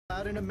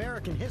out in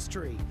American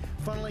history,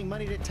 funneling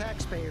money to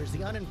taxpayers,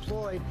 the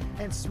unemployed,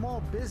 and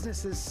small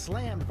businesses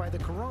slammed by the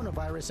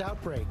coronavirus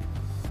outbreak.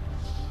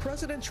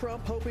 President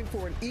Trump hoping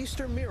for an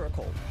Easter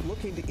miracle,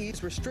 looking to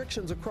ease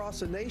restrictions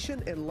across the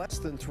nation in less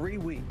than 3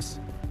 weeks.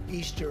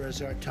 Easter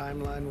is our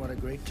timeline. What a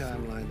great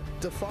timeline.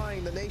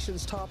 Defying the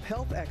nation's top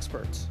health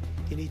experts.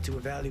 You need to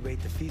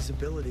evaluate the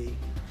feasibility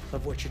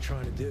of what you're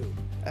trying to do.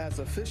 As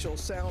officials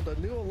sound a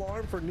new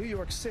alarm for New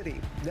York City,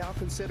 now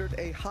considered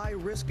a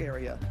high-risk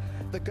area.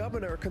 The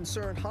governor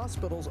concerned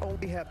hospitals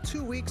only have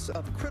 2 weeks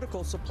of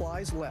critical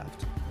supplies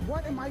left.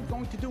 What am I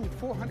going to do with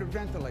 400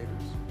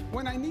 ventilators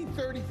when I need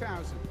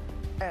 30,000?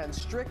 And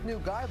strict new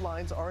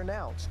guidelines are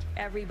announced.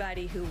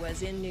 Everybody who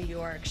was in New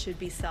York should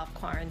be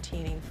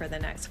self-quarantining for the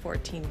next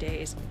 14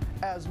 days.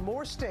 As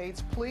more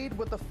states plead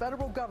with the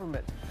federal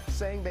government,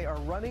 saying they are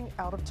running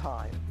out of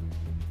time.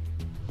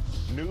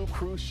 New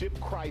cruise ship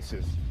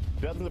crisis.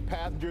 Dozens of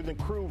passengers and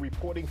crew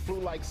reporting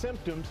flu-like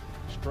symptoms,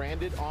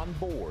 stranded on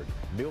board.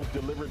 Meals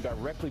delivered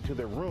directly to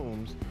their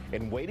rooms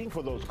and waiting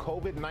for those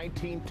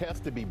COVID-19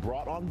 tests to be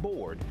brought on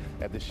board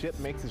as the ship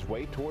makes its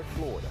way toward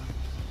Florida.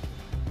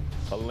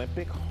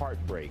 Olympic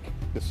heartbreak.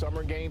 The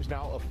Summer Games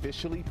now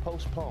officially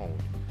postponed.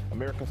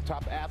 America's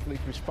top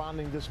athletes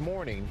responding this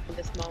morning.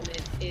 This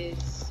moment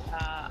is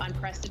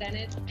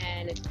unprecedented,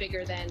 and it's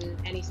bigger than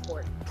any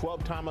sport.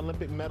 12-time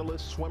Olympic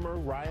medalist swimmer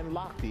Ryan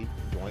Lochte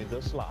joins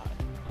us live.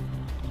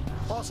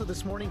 Also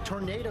this morning,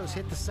 tornadoes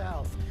hit the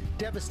South,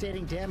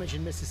 devastating damage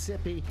in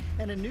Mississippi,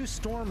 and a new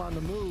storm on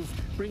the move,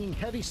 bringing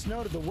heavy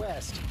snow to the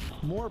west.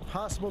 More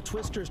possible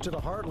twisters to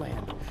the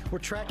heartland. We're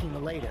tracking the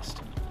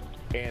latest.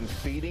 And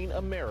feeding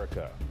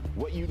America.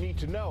 What you need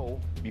to know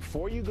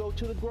before you go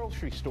to the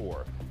grocery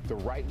store. The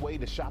right way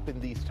to shop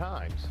in these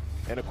times.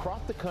 And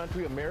across the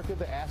country,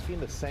 Americans are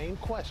asking the same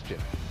question.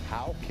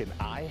 How can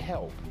I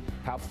help?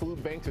 How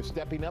food banks are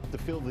stepping up to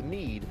fill the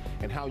need,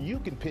 and how you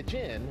can pitch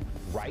in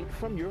right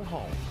from your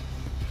home.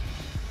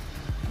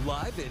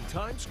 Live in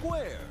Times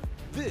Square,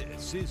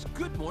 this is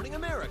Good Morning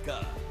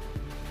America.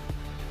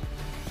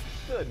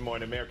 Good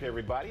morning, America,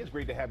 everybody. It's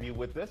great to have you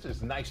with us.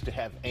 It's nice to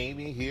have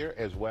Amy here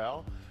as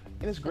well.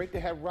 And it's great to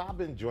have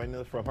Robin joining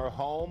us from her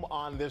home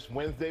on this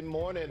Wednesday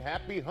morning.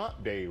 Happy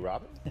Hump Day,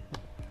 Robin.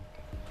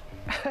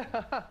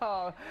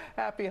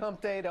 Happy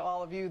Hump Day to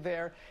all of you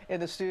there in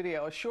the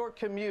studio. A short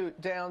commute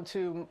down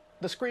to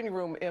the screening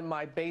room in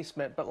my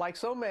basement, but like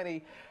so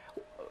many,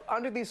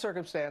 under these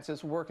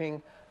circumstances,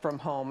 working from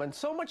home. And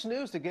so much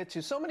news to get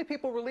to. So many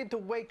people relieved to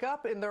wake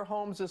up in their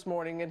homes this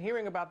morning and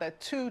hearing about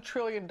that $2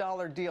 trillion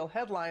deal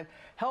headline.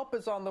 Help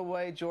is on the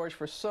way, George,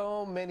 for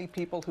so many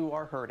people who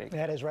are hurting.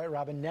 That is right,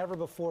 Robin. Never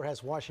before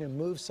has Washington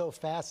moved so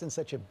fast in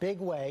such a big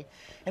way.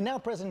 And now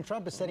President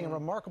Trump is setting a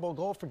remarkable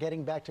goal for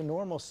getting back to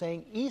normal,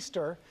 saying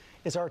Easter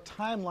is our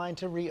timeline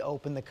to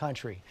reopen the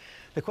country.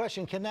 The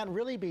question, can that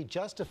really be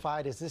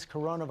justified as this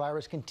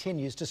coronavirus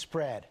continues to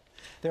spread?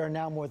 There are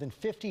now more than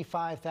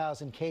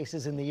 55,000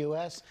 cases in the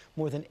U.S.,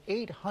 more than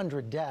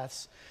 800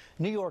 deaths.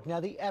 New York now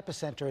the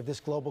epicenter of this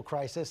global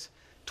crisis.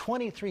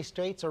 23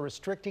 states are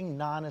restricting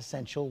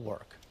non-essential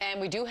work. And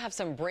we do have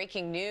some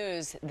breaking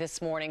news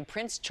this morning.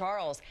 Prince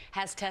Charles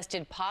has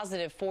tested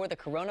positive for the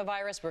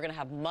coronavirus. We're going to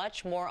have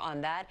much more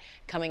on that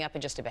coming up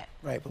in just a bit.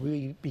 Right, but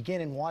we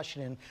begin in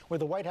Washington, where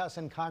the White House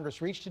and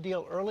Congress reached a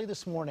deal early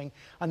this morning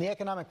on the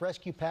economic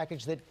rescue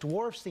package that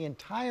dwarfs the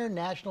entire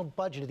national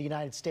budget of the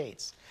United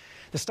States.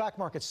 The stock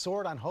market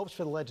soared on hopes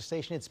for the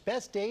legislation, its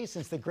best days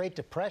since the Great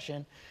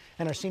Depression.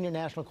 And our senior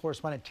national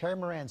correspondent, Terry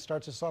Moran,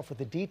 starts us off with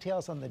the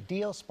details on the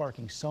deal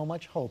sparking so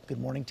much hope. Good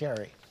morning,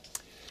 Terry.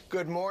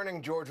 Good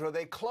morning, George. Well,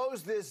 they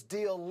closed this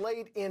deal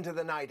late into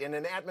the night in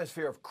an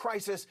atmosphere of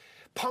crisis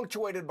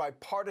punctuated by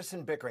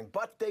partisan bickering.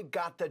 But they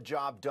got the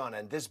job done.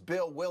 And this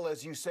bill will,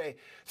 as you say,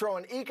 throw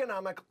an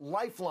economic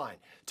lifeline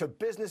to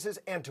businesses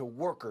and to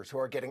workers who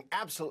are getting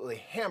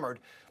absolutely hammered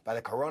by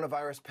the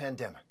coronavirus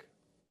pandemic.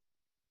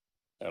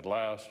 At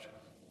last,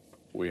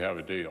 we have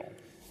a deal.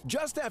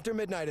 Just after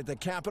midnight at the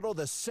Capitol,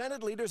 the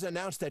Senate leaders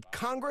announced that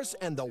Congress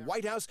and the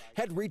White House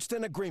had reached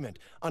an agreement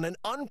on an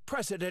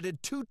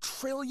unprecedented $2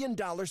 trillion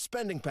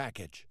spending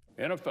package.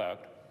 In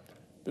effect,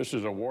 this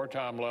is a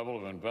wartime level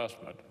of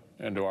investment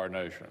into our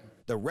nation.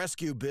 The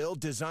rescue bill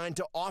designed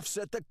to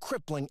offset the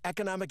crippling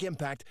economic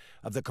impact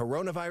of the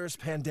coronavirus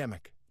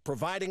pandemic,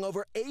 providing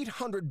over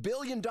 $800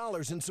 billion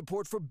in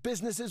support for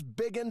businesses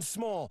big and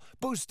small,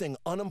 boosting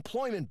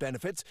unemployment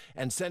benefits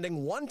and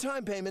sending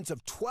one-time payments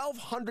of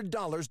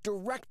 $1,200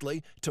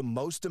 directly to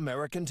most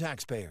American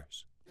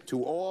taxpayers.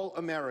 To all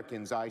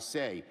Americans, I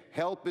say,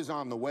 help is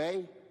on the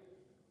way,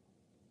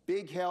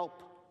 big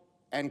help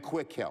and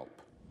quick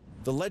help.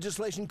 The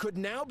legislation could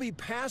now be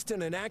passed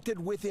and enacted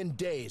within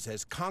days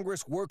as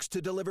Congress works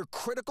to deliver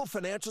critical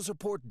financial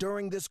support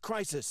during this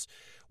crisis.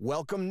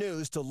 Welcome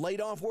news to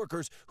laid-off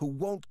workers who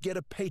won't get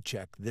a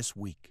paycheck this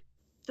week.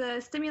 The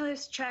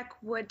stimulus check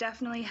would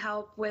definitely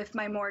help with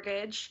my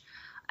mortgage,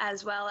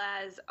 as well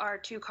as our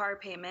 2 car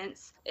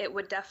payments. It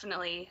would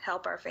definitely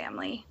help our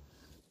family.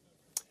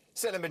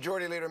 Senate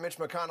Majority Leader Mitch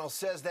McConnell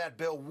says that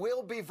bill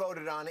will be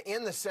voted on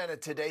in the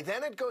Senate today.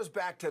 Then it goes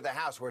back to the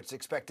House, where it's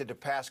expected to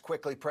pass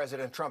quickly.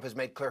 President Trump has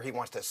made clear he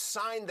wants to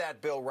sign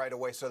that bill right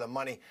away, so the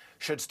money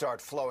should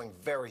start flowing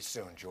very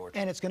soon, George.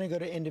 And it's going to go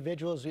to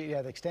individuals. You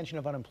have the extension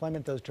of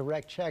unemployment, those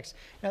direct checks.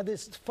 Now,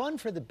 this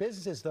fund for the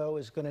businesses, though,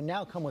 is going to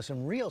now come with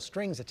some real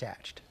strings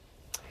attached.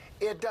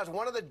 It does.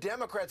 One of the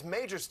Democrats'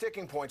 major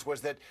sticking points was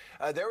that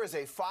there is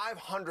a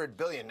 $500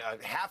 billion,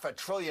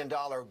 $500 billion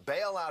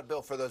bailout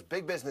bill for those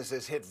big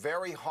businesses hit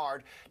very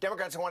hard.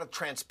 Democrats wanted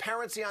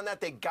transparency on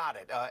that. They got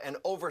it, an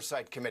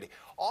oversight committee.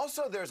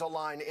 Also, there's a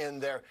line in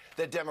there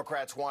that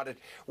Democrats wanted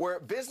where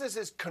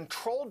businesses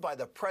controlled by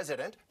the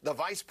president, the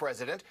vice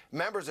president,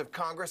 members of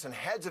Congress, and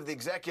heads of the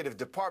executive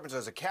departments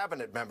as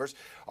cabinet members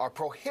are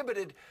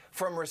prohibited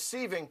from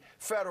receiving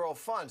federal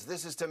funds.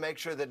 This is to make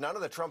sure that none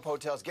of the Trump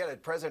hotels get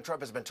it. President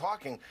Trump has been talking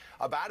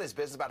about his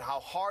business, about how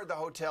hard the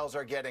hotels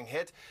are getting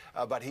hit,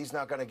 but he's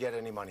not going to get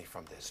any money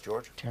from this.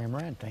 George? Terry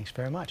Moran, thanks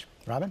very much.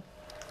 Robin?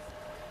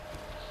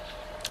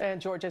 And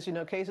George, as you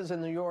know, cases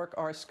in New York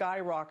are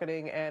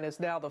skyrocketing and is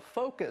now the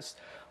focus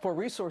for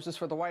resources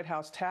for the White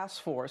House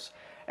task force.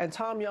 And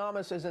Tom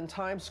Yamas is in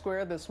Times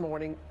Square this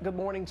morning. Good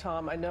morning,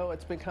 Tom. I know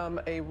it's become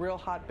a real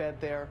hotbed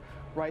there,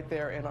 right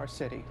there in our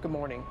city. Good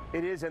morning.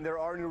 It is, and there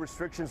are new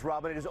restrictions,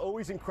 Robin. It is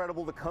always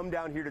incredible to come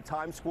down here to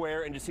Times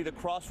Square and to see the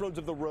crossroads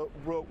of the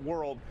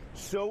world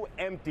so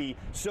empty,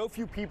 so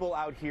few people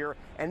out here,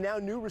 and now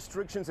new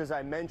restrictions, as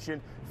I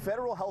mentioned.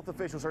 Federal health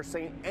officials are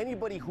saying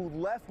anybody who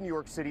left New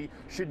York City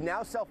should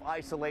now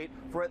self-isolate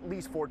for at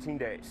least 14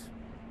 days.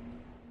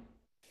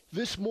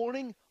 This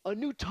morning, a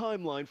new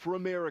timeline for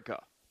America.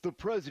 The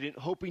president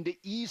hoping to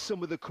ease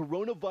some of the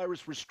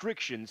coronavirus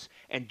restrictions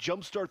and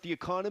jumpstart the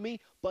economy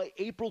by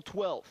April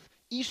 12th,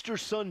 Easter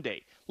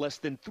Sunday, less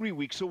than 3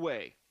 weeks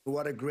away.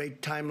 What a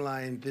great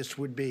timeline this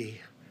would be.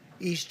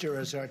 Easter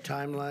as our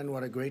timeline,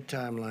 what a great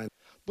timeline.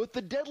 But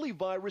the deadly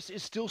virus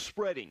is still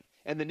spreading,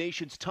 and the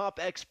nation's top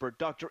expert,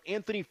 Dr.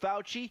 Anthony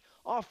Fauci,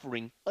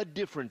 offering a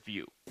different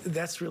view.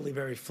 That's really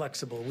very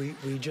flexible.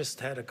 We just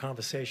had a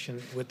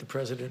conversation with the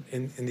president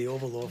in the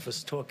Oval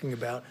Office talking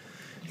about,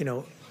 you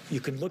know, you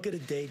can look at a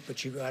date,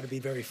 but you got to be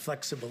very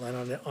flexible.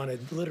 And on a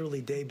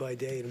literally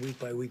day-by-day and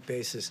week-by-week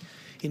basis,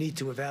 you need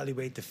to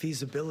evaluate the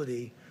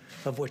feasibility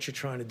of what you're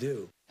trying to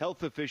do.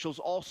 Health officials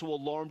also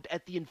alarmed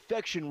at the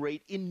infection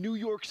rate in New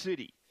York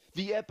City,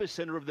 the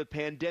epicenter of the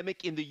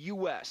pandemic in the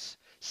U.S.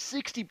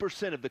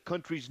 60% of the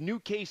country's new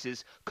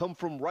cases come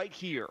from right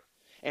here.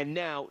 And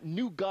now,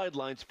 new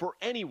guidelines for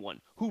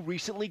anyone who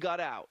recently got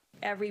out.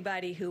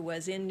 Everybody who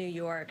was in New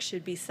York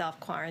should be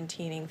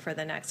self-quarantining for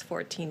the next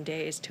 14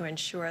 days to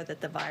ensure that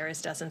the virus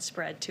doesn't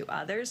spread to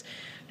others,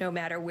 no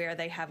matter where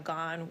they have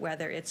gone,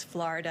 whether it's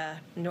Florida,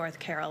 North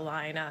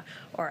Carolina,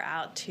 or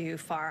out to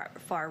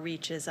far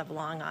reaches of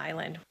Long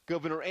Island.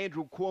 Governor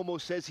Andrew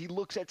Cuomo says he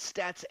looks at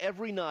stats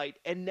every night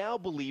and now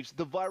believes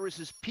the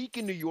virus's peak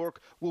in New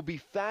York will be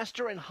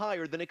faster and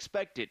higher than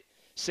expected,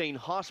 saying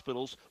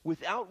hospitals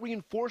without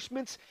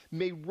reinforcements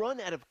may run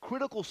out of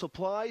critical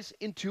supplies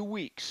in 2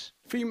 weeks.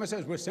 FEMA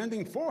says we're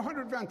sending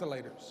 400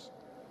 ventilators.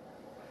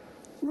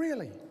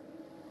 Really?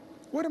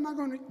 What am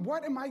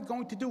I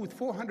going to do with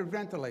 400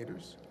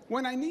 ventilators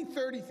when I need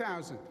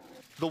 30,000?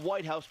 The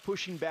White House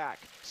pushing back,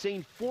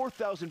 saying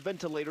 4,000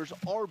 ventilators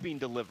are being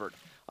delivered.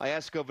 I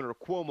asked Governor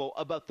Cuomo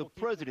about the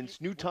president's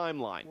new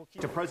timeline.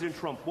 To President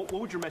Trump, what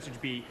would your message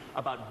be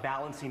about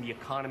balancing the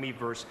economy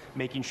versus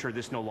making sure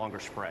this no longer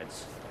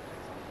spreads?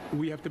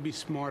 We have to be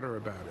smarter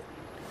about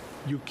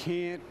it. You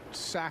can't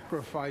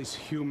sacrifice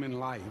human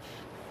life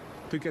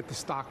to get the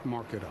stock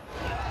market up.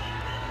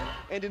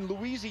 And in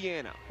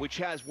Louisiana, which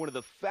has one of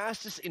the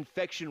fastest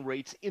infection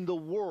rates in the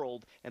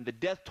world and the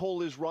death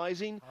toll is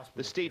rising,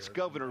 the state's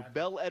governor,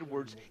 Bell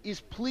Edwards,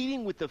 is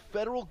pleading with the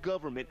federal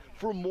government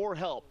for more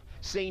help,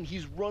 saying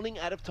he's running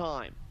out of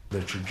time.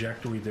 The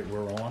trajectory that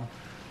we're on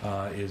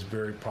is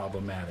very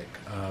problematic.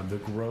 The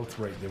growth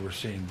rate that we're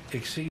seeing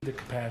exceeds the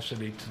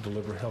capacity to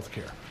deliver health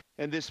care.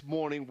 And this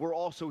morning, we're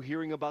also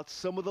hearing about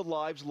some of the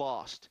lives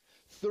lost.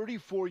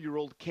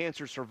 34-year-old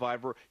cancer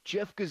survivor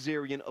Jeff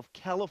Gazarian of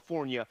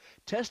California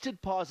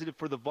tested positive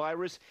for the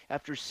virus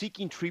after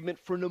seeking treatment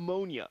for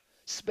pneumonia,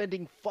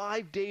 spending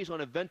 5 days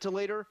on a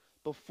ventilator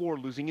before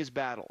losing his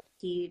battle.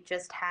 He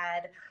just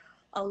had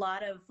a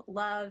lot of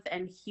love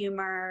and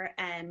humor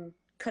and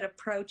could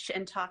approach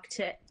and talk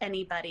to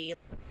anybody.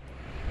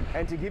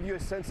 And to give you a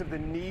sense of the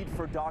need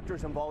for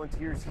doctors and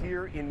volunteers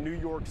here in New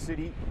York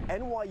City,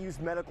 NYU's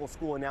medical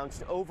school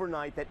announced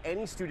overnight that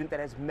any student that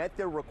has met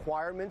their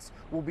requirements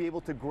will be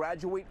able to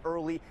graduate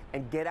early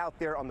and get out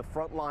there on the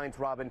front lines,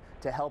 Robin,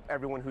 to help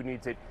everyone who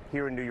needs it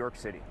here in New York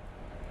City.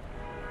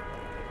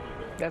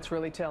 That's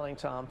really telling,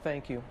 Tom.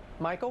 Thank you.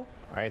 Michael?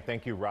 All right,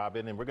 thank you,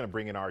 Robin. And we're going to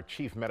bring in our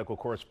chief medical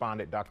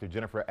correspondent, Dr.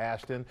 Jennifer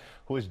Ashton,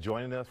 who is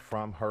joining us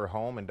from her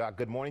home. And Doc,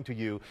 good morning to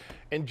you.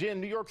 And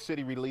Jen, New York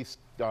City released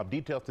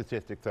detailed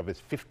statistics of its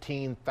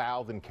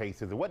 15,000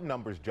 cases. What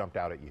numbers jumped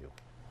out at you?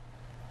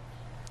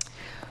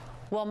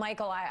 Well,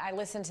 Michael, I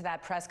listened to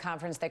that press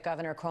conference that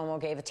Governor Cuomo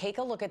gave. Take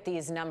a look at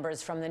these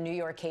numbers from the New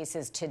York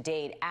cases to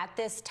date. At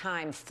this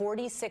time,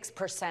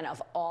 46%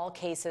 of all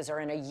cases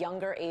are in a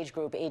younger age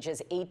group,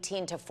 ages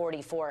 18 to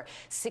 44.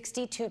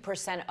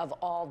 62% of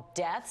all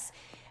deaths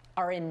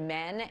are in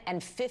men,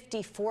 and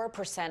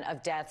 54%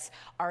 of deaths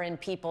are in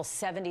people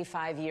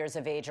 75 years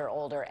of age or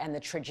older. And the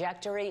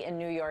trajectory in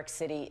New York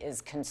City is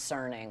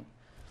concerning.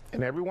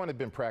 And everyone has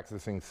been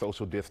practicing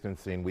social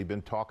distancing. We've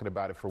been talking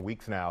about it for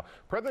weeks now.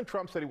 President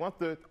Trump said he wants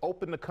to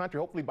open the country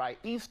hopefully by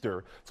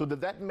Easter. So does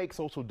that make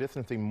social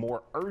distancing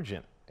more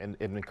urgent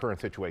in the current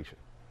situation?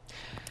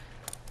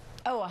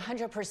 Oh,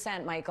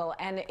 100%, Michael.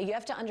 And you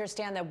have to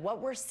understand that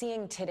what we're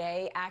seeing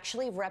today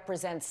actually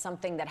represents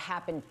something that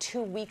happened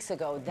 2 weeks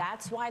ago.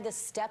 That's why the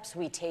steps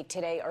we take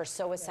today are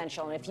so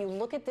essential. And if you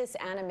look at this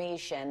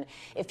animation,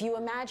 if you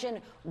imagine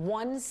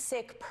one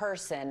sick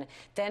person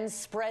then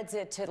spreads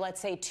it to, let's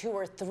say, 2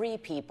 or 3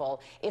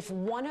 people, if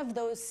one of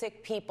those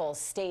sick people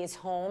stays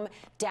home,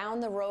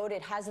 down the road,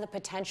 it has the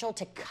potential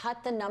to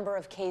cut the number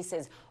of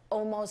cases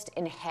almost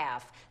in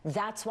half.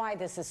 That's why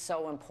this is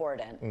so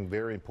important.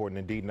 Very important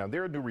indeed. Now,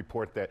 there are new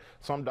reports that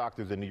some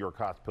doctors in New York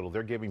hospitals,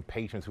 they're giving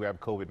patients who have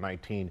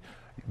COVID-19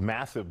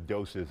 massive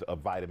doses of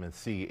vitamin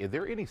C. Is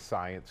there any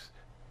science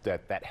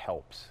that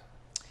helps?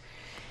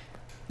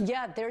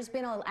 Yeah, there's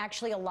been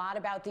actually a lot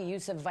about the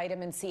use of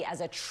vitamin C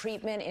as a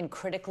treatment in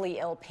critically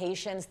ill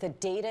patients. The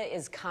data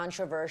is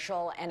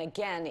controversial, and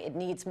again, it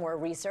needs more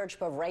research,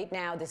 but right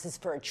now this is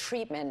for a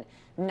treatment,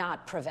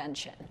 not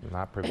prevention.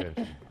 Not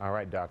prevention. All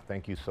right, Doc,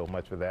 thank you so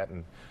much for that,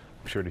 and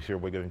I'm sure this year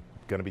we're going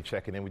to be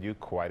checking in with you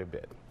quite a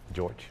bit.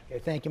 George. Okay,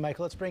 thank you,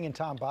 Michael. Let's bring in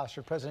Tom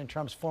Boster, President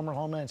Trump's former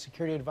Homeland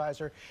Security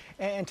Advisor.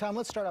 And Tom,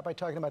 let's start out by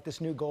talking about this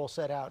new goal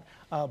set out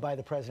by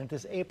the president,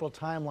 this April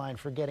timeline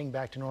for getting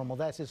back to normal.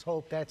 That's his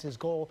hope, that's his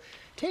goal.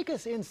 Take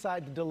us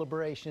inside the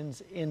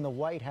deliberations in the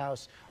White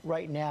House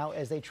right now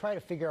as they try to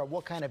figure out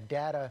what kind of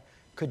data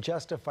could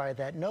justify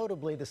that.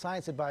 Notably, the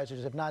science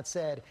advisors have not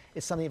said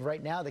it's something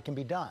right now that can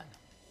be done.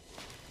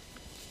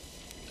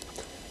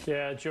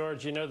 Yeah,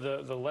 George, you know,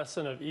 the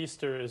lesson of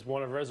Easter is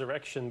one of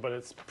resurrection, but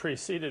it's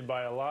preceded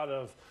by a lot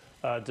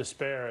of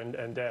despair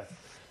and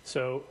death.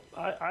 So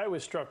I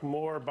was struck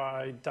more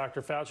by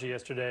Dr. Fauci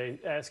yesterday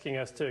asking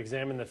us to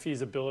examine the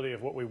feasibility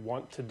of what we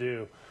want to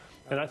do.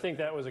 And I think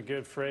that was a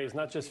good phrase,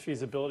 not just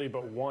feasibility,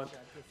 but want.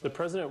 The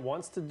president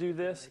wants to do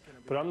this,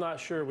 but I'm not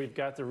sure we've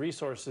got the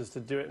resources to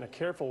do it in a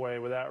careful way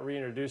without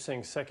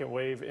reintroducing second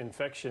wave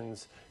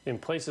infections in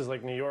places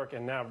like New York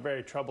and now,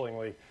 very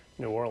troublingly,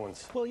 New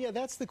Orleans. Well, yeah,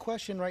 that's the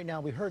question right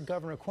now. We heard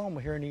Governor Cuomo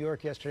here in New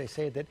York yesterday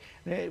say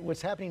that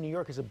what's happening in New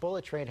York is a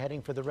bullet train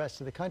heading for the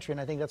rest of the country.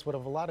 And I think that's what a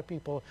lot of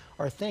people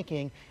are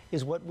thinking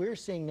is what we're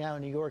seeing now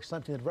in New York,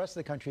 something that the rest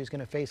of the country is going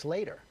to face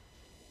later.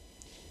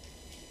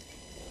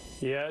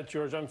 Yeah,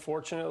 George,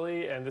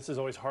 unfortunately, and this is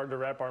always hard to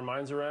wrap our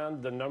minds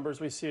around, the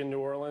numbers we see in New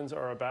Orleans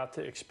are about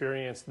to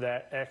experience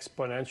that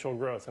exponential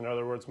growth. In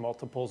other words,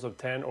 multiples of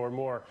 10 or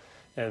more.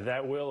 And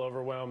that will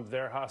overwhelm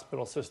their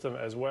hospital system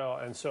as well.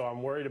 And so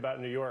I'm worried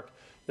about New York.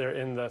 They're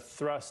in the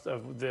thrust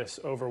of this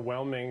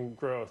overwhelming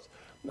growth.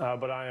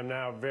 But I am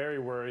now very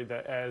worried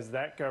that as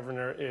that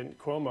governor in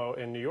Cuomo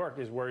in New York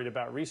is worried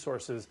about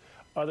resources,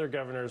 other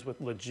governors with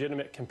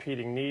legitimate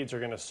competing needs are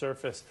going to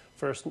surface,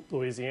 first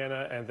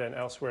Louisiana and then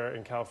elsewhere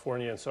in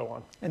California and so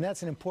on. And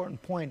that's an important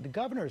point. The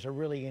governors are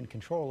really in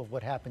control of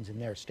what happens in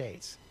their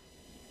states.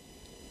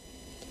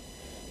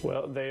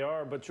 Well, they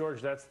are, but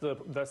George, that's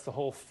the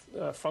whole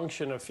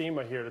function of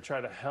FEMA here, to try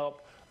to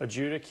help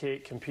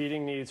adjudicate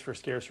competing needs for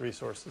scarce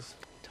resources.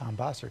 Tom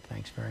Bossert,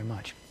 thanks very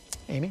much.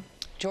 Amy?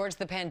 George,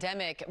 the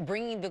pandemic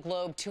bringing the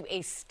globe to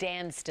a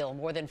standstill.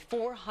 More than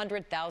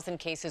 400,000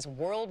 cases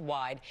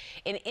worldwide.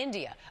 In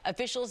India,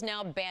 officials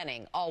now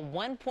banning all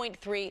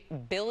 1.3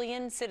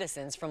 billion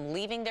citizens from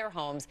leaving their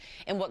homes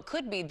in what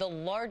could be the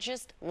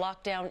largest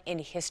lockdown in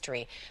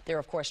history. They're,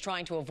 of course,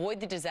 trying to avoid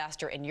the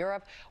disaster in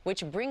Europe,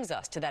 which brings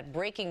us to that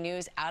breaking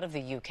news out of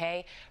the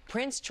UK.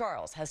 Prince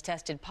Charles has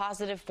tested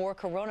positive for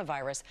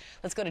coronavirus.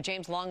 Let's go to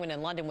James Longman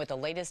in London with the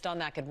latest on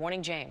that. Good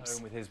morning,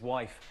 James. With his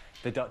wife,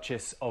 the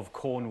Duchess of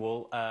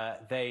Cornwall.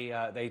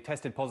 They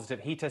tested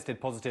positive. He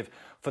tested positive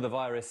for the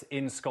virus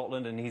in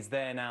Scotland, and he's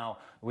there now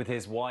with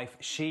his wife.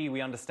 She, we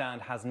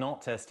understand, has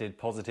not tested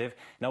positive.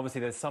 And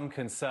obviously there's some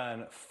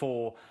concern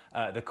for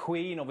the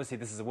Queen. Obviously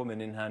this is a woman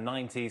in her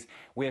 90s.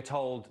 We are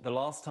told the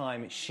last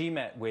time she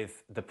met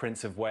with the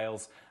Prince of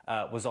Wales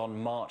was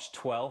on March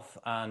 12th,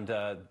 and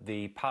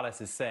the palace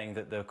is saying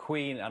that the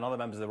Queen and other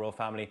members of the royal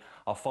family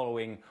are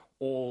following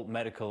all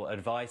medical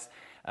advice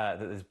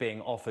that is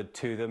being offered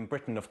to them.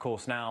 Britain, of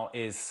course, now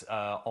is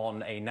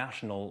on a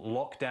national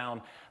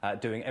lockdown,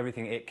 doing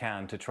everything it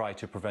can to try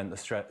to prevent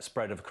the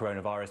spread of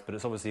coronavirus. But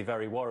it's obviously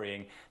very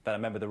worrying that a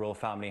member of the royal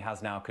family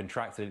has now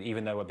contracted it,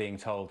 even though we're being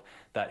told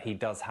that he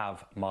does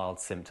have mild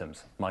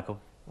symptoms. Michael?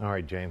 All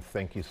right, James,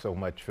 thank you so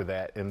much for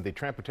that. In the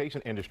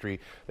transportation industry,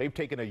 they've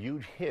taken a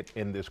huge hit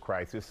in this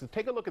crisis. So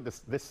take a look at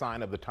this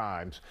sign of the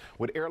times.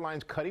 With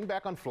airlines cutting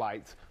back on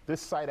flights, this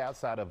site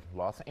outside of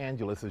Los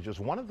Angeles is just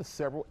one of the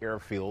several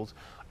airfields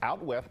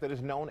out west that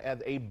is known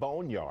as a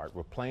boneyard,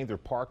 where planes are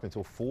parked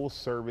until full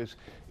service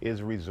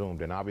is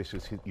resumed. And obviously,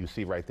 you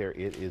see right there,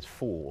 it is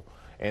full.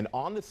 And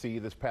on the sea,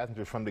 this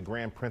passengers from the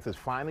Grand Princess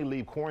finally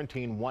leave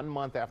quarantine 1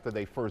 month after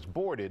they first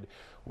boarded.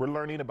 We're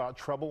learning about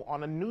trouble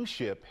on a new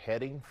ship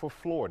heading for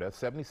Florida.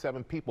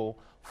 77 people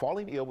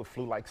falling ill with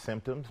flu-like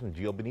symptoms. And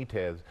Gio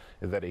Benitez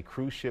is at a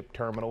cruise ship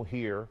terminal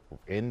here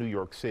in New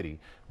York City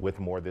with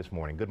more this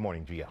morning. Good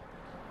morning, Gio.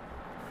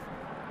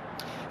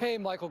 Hey,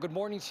 Michael, good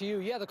morning to you.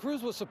 Yeah, the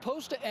cruise was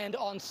supposed to end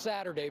on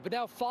Saturday, but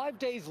now 5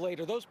 days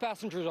later, those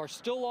passengers are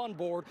still on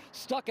board,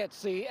 stuck at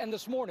sea, and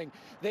this morning,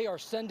 they are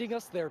sending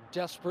us their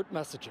desperate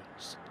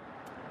messages.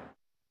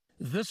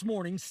 This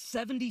morning,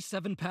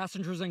 77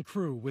 passengers and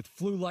crew with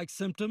flu-like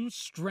symptoms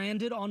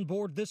stranded on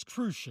board this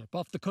cruise ship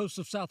off the coast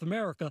of South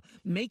America,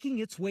 making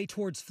its way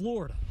towards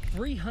Florida.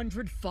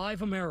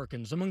 305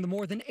 Americans among the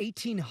more than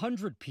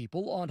 1,800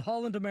 people on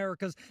Holland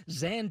America's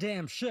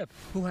Zaandam ship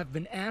who have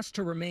been asked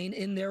to remain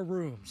in their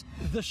rooms.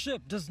 The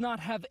ship does not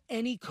have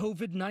any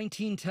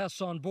COVID-19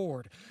 tests on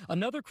board.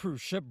 Another cruise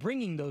ship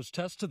bringing those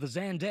tests to the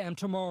Zaandam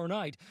tomorrow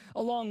night,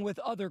 along with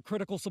other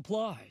critical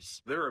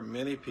supplies. There are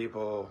many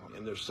people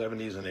in their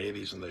 70s and 80s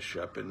in the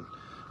ship, and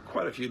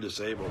quite a few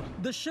disabled.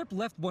 The ship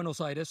left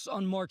Buenos Aires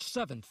on March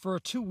 7th for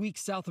a 2-week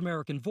South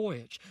American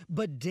voyage.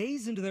 But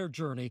days into their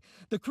journey,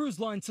 the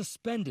cruise line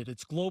suspended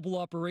its global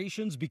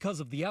operations because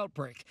of the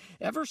outbreak.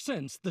 Ever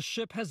since, the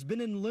ship has been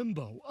in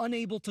limbo,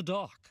 unable to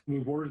dock. We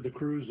boarded the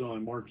cruise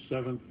on March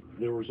 7th.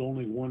 There was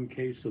only one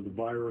case of the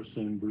virus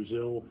in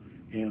Brazil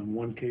and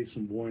one case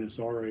in Buenos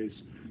Aires,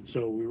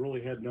 so we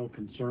really had no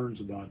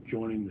concerns about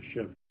joining the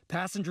ship.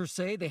 Passengers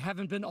say they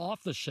haven't been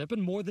off the ship in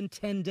more than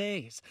 10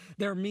 days.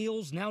 Their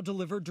meals now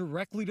delivered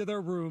directly to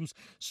their rooms,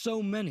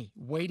 so many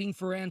waiting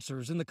for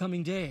answers in the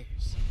coming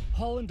days.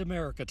 Holland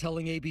America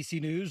telling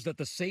ABC News that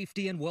the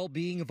safety and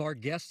well-being of our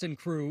guests and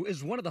crew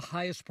is one of the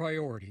highest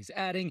priorities,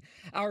 adding,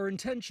 "Our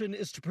intention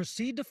is to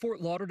proceed to Fort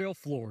Lauderdale,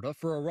 Florida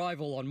for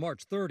arrival on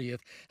March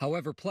 30th.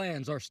 However,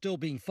 plans are still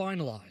being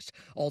finalized.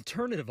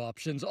 Alternative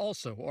options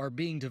also are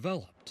being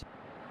developed."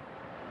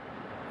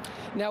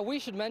 Now, we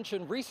should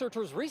mention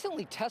researchers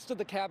recently tested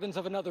the cabins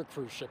of another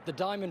cruise ship, the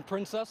Diamond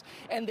Princess,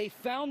 and they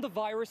found the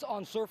virus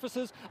on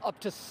surfaces up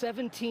to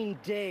 17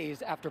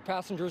 days after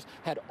passengers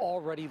had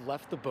already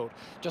left the boat.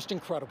 Just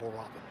incredible,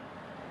 Robin.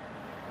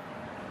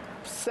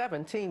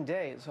 17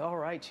 days. All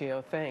right,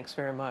 Gio, thanks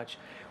very much.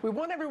 We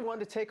want everyone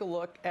to take a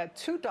look at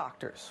two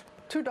doctors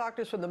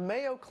from the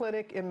Mayo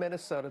Clinic in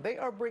Minnesota. They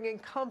are bringing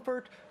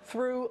comfort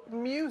through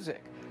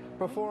music,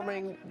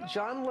 performing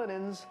John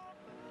Lennon's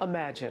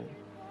Imagine.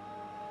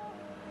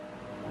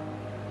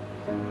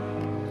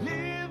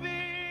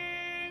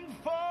 Living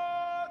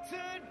for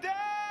today.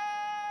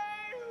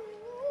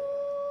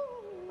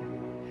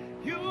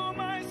 You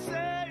might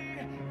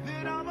say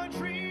that I'm a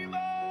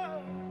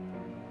dreamer.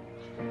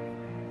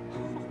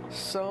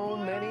 So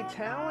many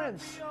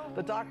talents.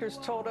 The doctors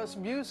told us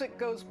music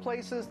goes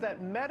places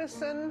that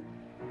medicine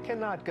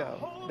cannot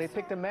go. They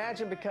picked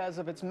Imagine because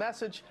of its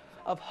message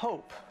of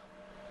hope.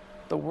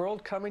 The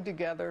world coming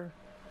together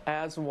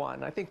as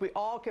one. I think we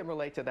all can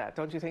relate to that.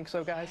 Don't you think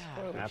so, guys?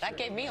 Yeah, that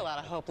gave me a lot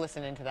of hope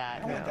listening to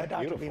that. I want that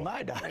doctor to be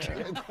my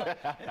doctor.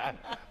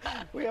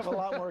 We have a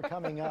lot more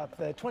coming up.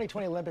 The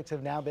 2020 Olympics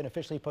have now been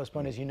officially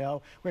postponed, as you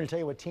know. We're going to tell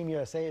you what Team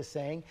USA is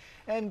saying.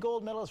 And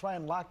gold medalist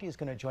Ryan Lochte is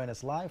going to join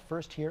us live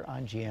first here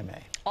on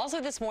GMA.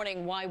 Also this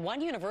morning, why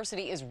one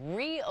university is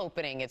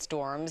reopening its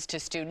dorms to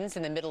students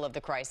in the middle of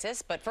the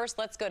crisis. But first,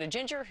 let's go to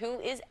Ginger, who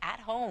is at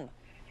home.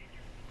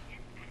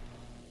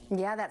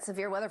 Yeah, that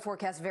severe weather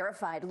forecast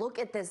verified. Look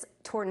at this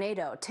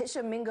tornado,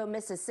 Tishomingo,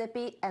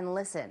 Mississippi, and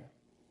listen.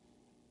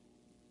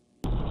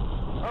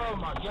 Oh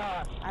my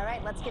God. All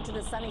right, let's get to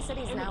the sunny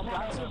cities now,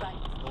 brought to you by...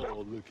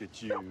 Oh, look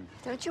at you.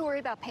 Don't you worry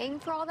about paying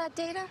for all that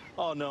data?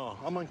 Oh, no,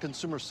 I'm on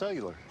Consumer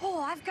Cellular. Oh,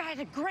 I've got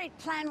a great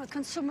plan with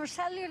Consumer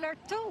Cellular,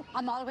 too.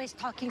 I'm always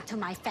talking to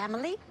my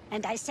family,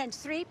 and I send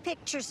 3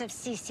 pictures of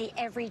Cece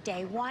every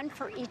day, 1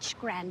 for each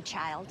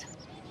grandchild.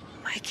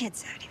 My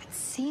kids haven't even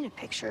seen a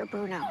picture of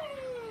Bruno.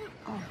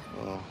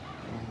 Oh.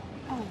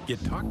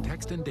 Get talk,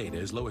 text, and data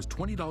as low as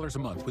 $20 a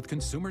month with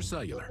Consumer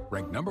Cellular,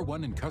 ranked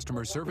 #1 in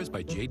customer service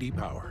by J.D.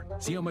 Power.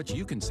 See how much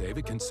you can save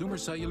at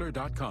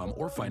consumercellular.com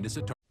or find us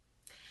at Target.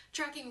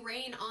 Tracking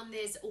rain on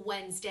this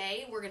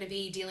Wednesday. We're going to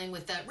be dealing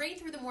with the rain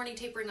through the morning,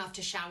 tapering off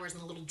to showers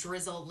and a little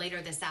drizzle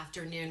later this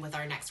afternoon with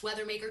our next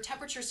weather maker.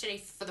 Temperatures today,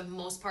 for the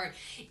most part,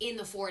 in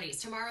the 40s.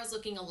 Tomorrow's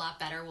looking a lot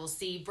better. We'll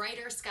see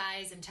brighter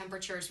skies and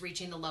temperatures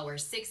reaching the lower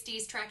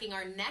 60s. Tracking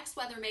our next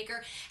weather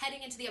maker,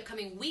 heading into the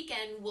upcoming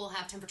weekend, we'll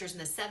have temperatures in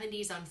the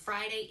 70s on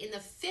Friday, in the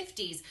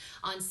 50s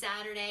on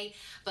Saturday.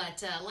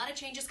 But a lot of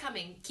changes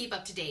coming. Keep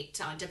up to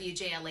date on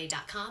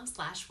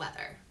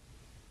WJLA.com/weather.